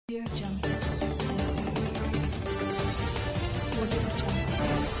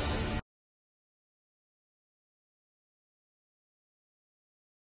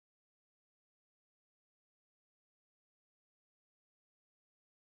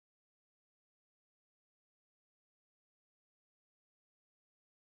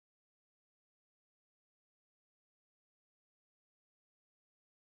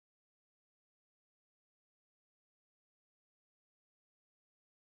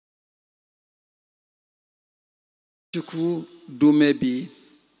Atiku Dumebi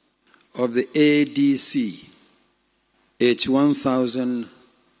of the ADC, age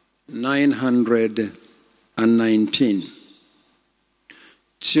 1919.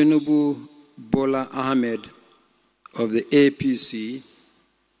 Tinubu Bola Ahmad of the APC,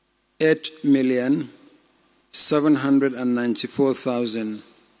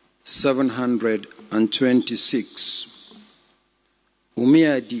 8,794,726.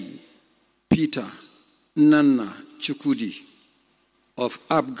 Umiadi Peter Nana Chukudi of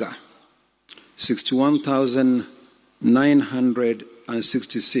Abga,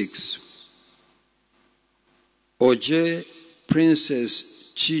 61,966. Oje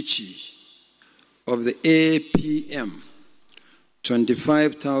Princess Chichi of the APM,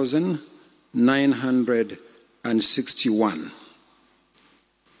 25,961.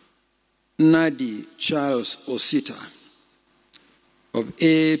 Nadi Charles Osita of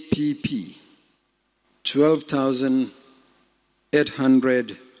APP,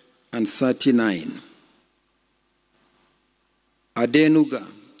 12,839. Adenuga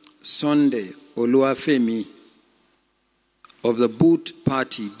Sunday Oluwafemi of the Boot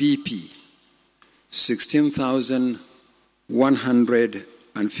Party BP,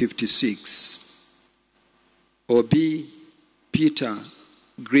 16,156. Obi Peter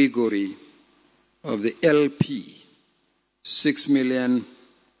Gregory of the LP,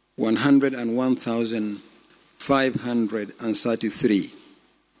 6,101,533.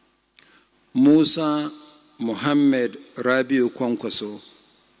 Musa Mohammed Rabiu Kwankwaso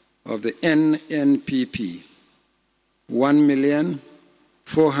of the NNPP,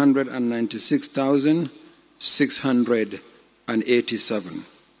 1,496,687.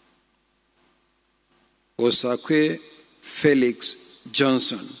 Osakwe Felix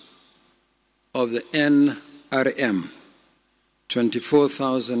Johnson of the NRM,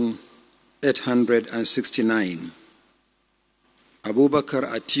 24,869. Abubakar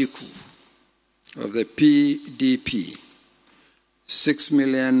Atiku of the PDP,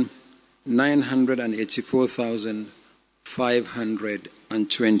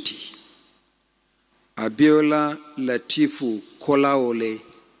 6,984,520. Abiola Latifu Kolaole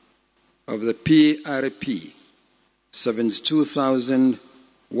of the PRP,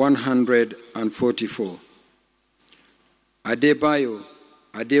 72,144. Adebayo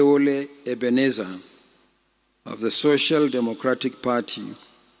Adeole Ebenezer of the Social Democratic Party,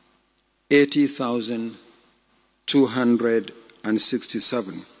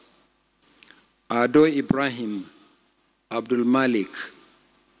 80,267. Ado Ibrahim Abdul Malik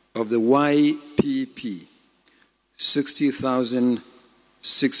of the YPP,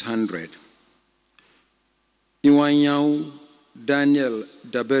 60,600. Iwanyao Daniel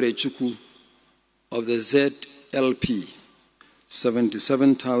Dabere Chuku of the ZLP,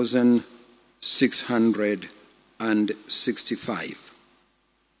 77,665.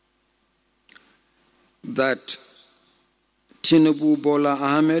 That Tinubu Bola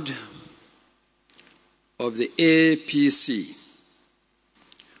Ahmed of the APC,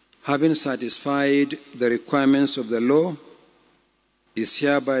 having satisfied the requirements of the law, is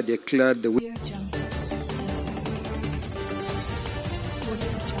hereby declared the